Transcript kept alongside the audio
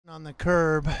On the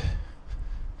curb.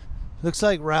 Looks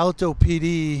like Rialto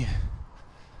PD.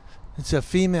 It's a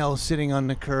female sitting on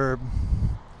the curb.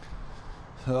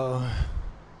 So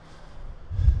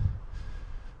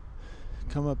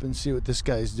come up and see what this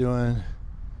guy's doing.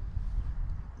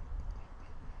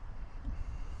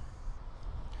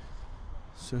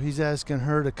 So he's asking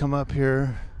her to come up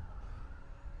here.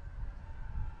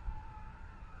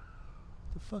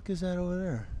 What the fuck is that over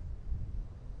there?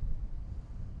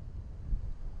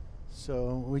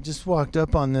 So we just walked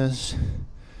up on this.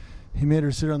 He made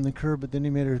her sit on the curb, but then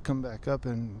he made her come back up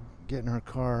and get in her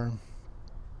car.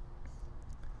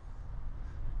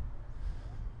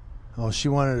 Oh, she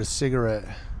wanted a cigarette.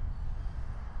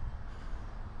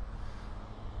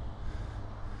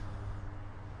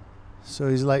 So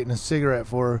he's lighting a cigarette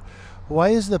for her. Why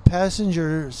is the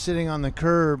passenger sitting on the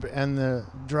curb and the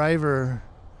driver,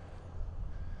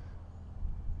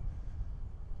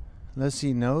 unless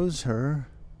he knows her?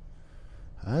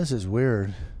 This is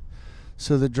weird.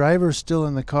 So the driver's still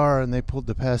in the car and they pulled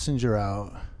the passenger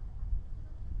out.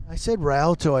 I said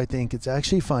Rialto, I think. It's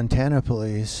actually Fontana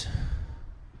police.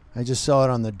 I just saw it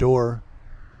on the door.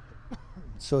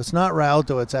 So it's not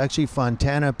Rialto, it's actually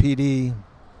Fontana PD.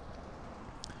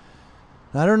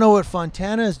 I don't know what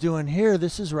Fontana is doing here.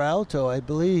 This is Rialto, I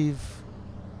believe.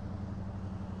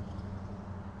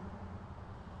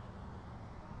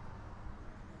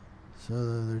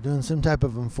 So they're doing some type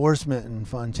of enforcement in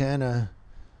Fontana.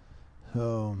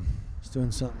 So he's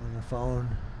doing something on the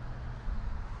phone.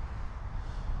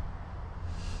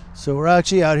 So we're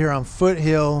actually out here on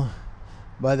Foothill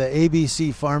by the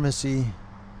ABC Pharmacy,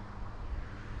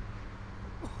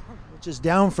 which is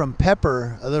down from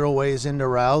Pepper a little ways into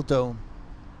Rialto.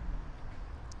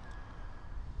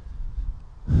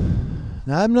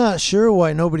 Now I'm not sure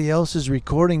why nobody else is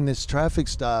recording this traffic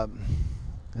stop.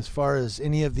 As far as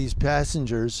any of these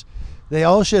passengers, they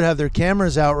all should have their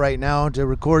cameras out right now to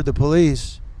record the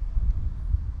police.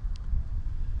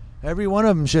 Every one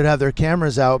of them should have their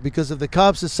cameras out, because if the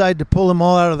cops decide to pull them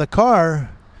all out of the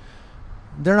car,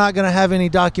 they're not going to have any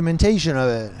documentation of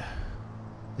it.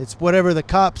 It's whatever the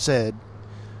cop said.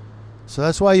 So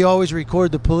that's why you always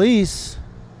record the police,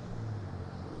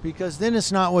 because then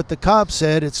it's not what the cop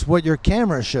said, it's what your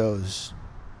camera shows.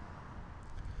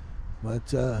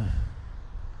 But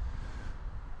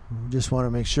we just want to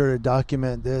make sure to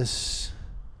document this.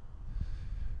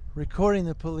 Recording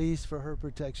the police for her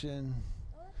protection.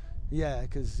 Yeah,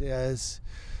 because I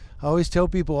always tell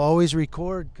people, always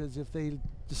record, because if they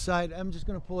decide, I'm just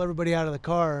going to pull everybody out of the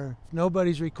car, if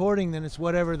nobody's recording, then it's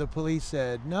whatever the police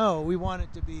said. No, we want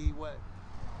it to be what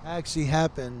actually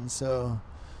happened. So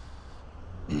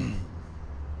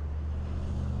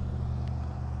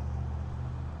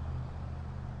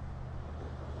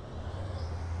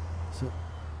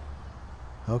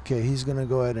okay, he's going to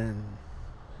go ahead and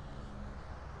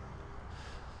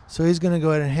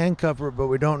handcuff her, but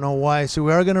we don't know why. So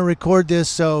we are going to record this.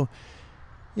 So,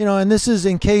 you know, and this is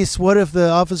in case, what if the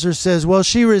officer says, well,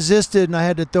 she resisted and I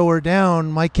had to throw her down.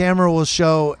 My camera will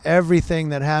show everything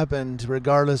that happened,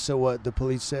 regardless of what the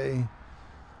police say.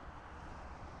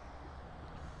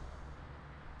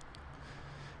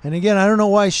 And again, I don't know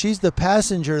why she's the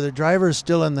passenger. The driver's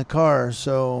still in the car,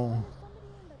 so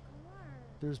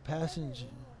there's passengers.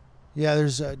 Yeah,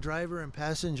 there's a driver and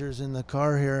passengers in the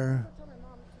car here.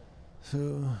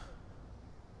 So,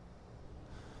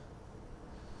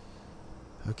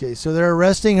 okay, so they're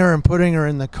arresting her and putting her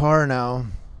in the car now.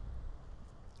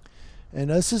 And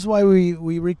this is why we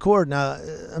record. Now,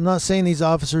 I'm not saying these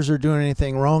officers are doing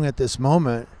anything wrong at this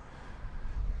moment.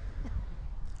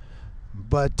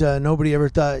 But nobody ever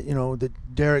thought, you know,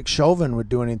 that Derek Chauvin would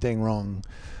do anything wrong,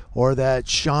 or that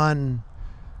Sean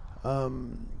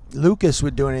Lucas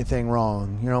would do anything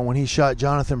wrong, you know, when he shot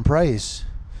Jonathan Price.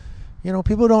 You know,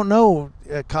 people don't know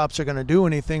cops are going to do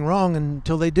anything wrong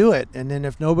until they do it. And then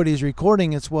if nobody's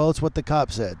recording, it's what the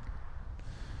cop said.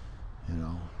 You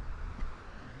know,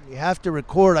 you have to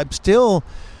record. I'm still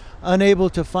unable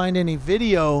to find any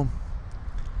video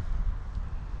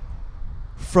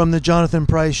from the Jonathan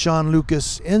Price, Sean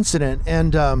Lucas incident.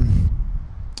 And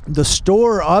the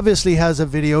store obviously has a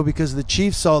video because the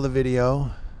chief saw the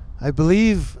video. I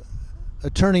believe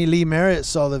Attorney Lee Merritt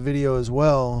saw the video as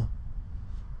well.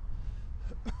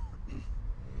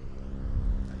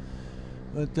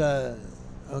 But,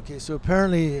 okay, so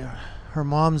apparently her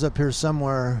mom's up here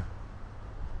somewhere,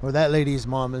 or that lady's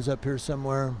mom is up here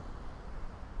somewhere.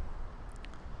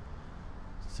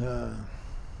 So,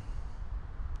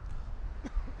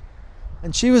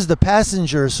 and she was the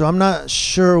passenger, so I'm not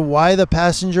sure why the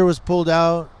passenger was pulled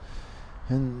out,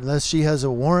 unless she has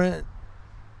a warrant.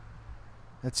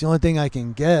 That's the only thing I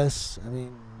can guess. I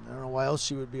mean, why else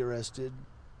she would be arrested.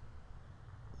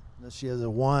 Unless she has a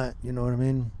want, you know what I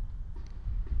mean?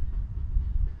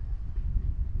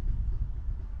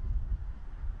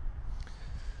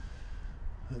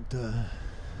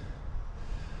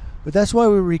 But that's why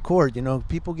we record. You know,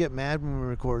 people get mad when we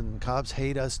record, and cops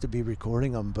hate us to be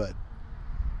recording them. But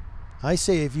I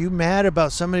say, if you're mad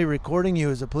about somebody recording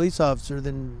you as a police officer,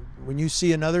 then when you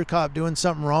see another cop doing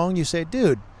something wrong, you say,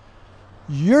 dude,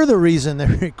 you're the reason they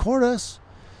record us.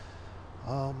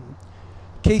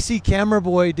 Casey Camera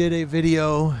Boy did a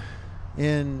video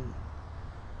in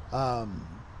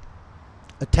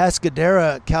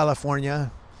Atascadero,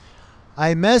 California.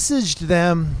 I messaged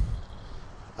them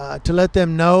to let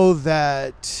them know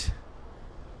that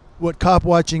what cop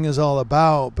watching is all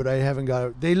about, but I haven't got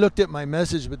it. They looked at my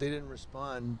message, but they didn't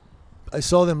respond. I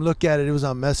saw them look at it. It was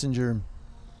on Messenger,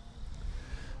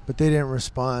 but they didn't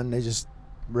respond. They just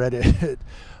read it.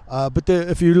 But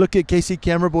if you look at Casey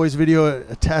Camera Boy's video at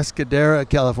Atascadero,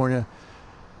 California,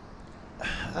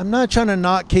 I'm not trying to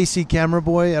knock Casey Camera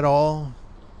Boy at all,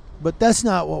 but that's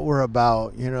not what we're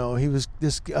about. You know, he was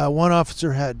this one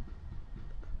officer had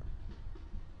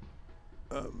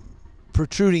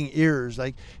protruding ears.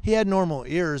 Like, he had normal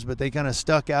ears, but they kind of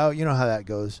stuck out. You know how that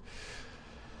goes.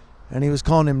 And he was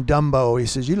calling him Dumbo. He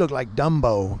says, "You look like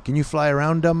Dumbo. Can you fly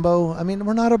around, Dumbo?" I mean,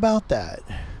 we're not about that.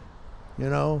 You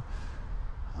know,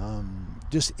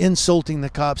 just insulting the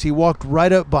cops. He walked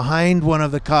right up behind one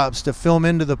of the cops to film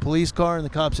into the police car, and the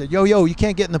cop said, yo, you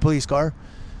can't get in the police car.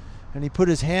 And he put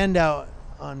his hand out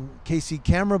on Casey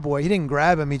Camera Boy. He didn't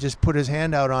grab him. He just put his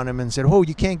hand out on him and said, "Oh,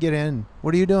 you can't get in.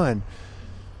 What are you doing?"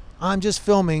 "I'm just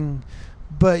filming."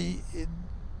 But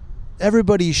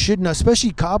everybody should know,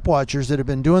 especially cop watchers that have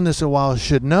been doing this a while,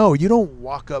 should know you don't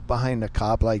walk up behind a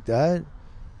cop like that,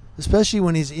 especially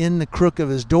when he's in the crook of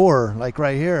his door, like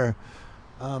right here.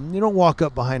 You don't walk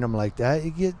up behind him like that.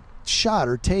 You get shot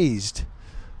or tased.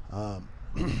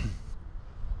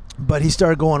 But he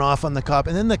started going off on the cop,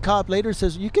 and then the cop later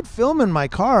says, "You could film in my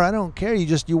car. I don't care.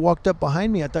 You walked up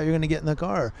behind me. I thought you were going to get in the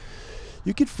car.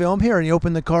 You could film here." And he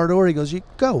opened the car door. He goes, "You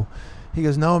go." He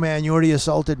goes, "No, man, you already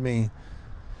assaulted me."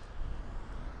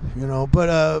 You know,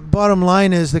 but bottom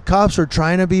line is the cops are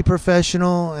trying to be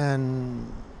professional,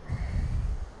 and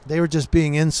they were just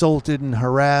being insulted and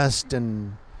harassed,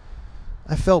 and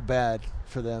I felt bad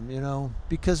for them, you know,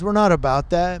 because we're not about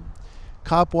that.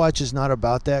 Copwatch is not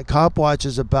about that. Copwatch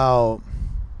is about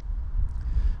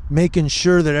making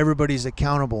sure that everybody's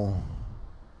accountable.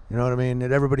 You know what I mean?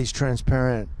 That everybody's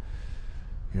transparent.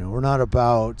 You know, we're not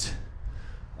about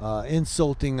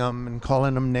insulting them and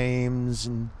calling them names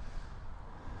and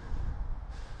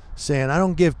saying, "I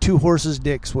don't give two horses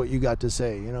dicks what you got to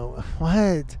say." You know,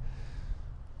 what?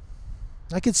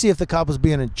 I could see if the cop was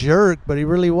being a jerk, but he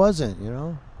really wasn't, you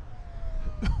know?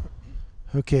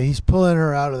 Okay, he's pulling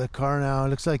her out of the car now. It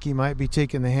looks like he might be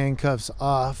taking the handcuffs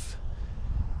off.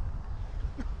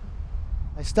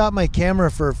 I stopped my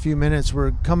camera for a few minutes.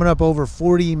 We're coming up over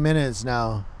 40 minutes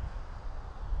now.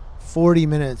 40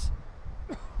 minutes.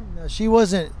 No, she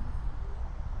wasn't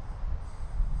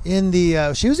in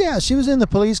the she was in the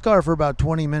police car for about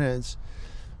 20 minutes.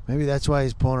 Maybe that's why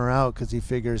he's pulling her out, because he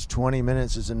figures 20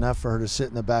 minutes is enough for her to sit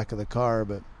in the back of the car.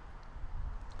 But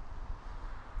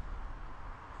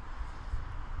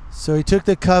so he took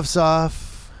the cuffs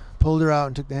off, pulled her out,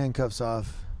 and took the handcuffs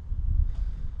off.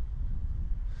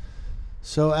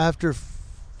 So after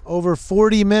over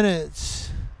 40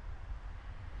 minutes,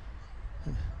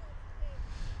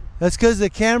 that's because the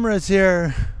camera's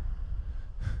here.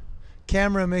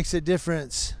 Camera makes a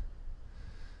difference.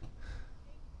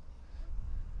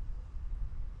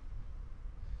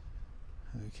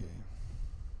 Okay.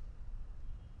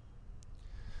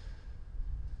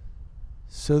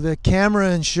 So the camera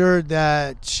ensured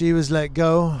that she was let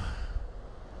go.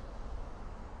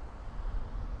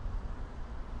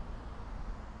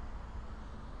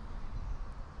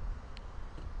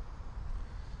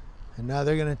 And now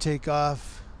they're going to take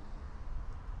off.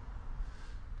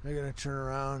 They're going to turn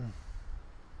around.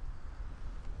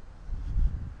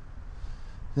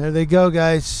 There they go,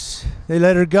 guys. They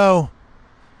let her go.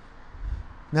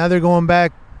 Now they're going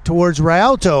back towards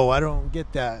Rialto. I don't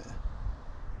get that.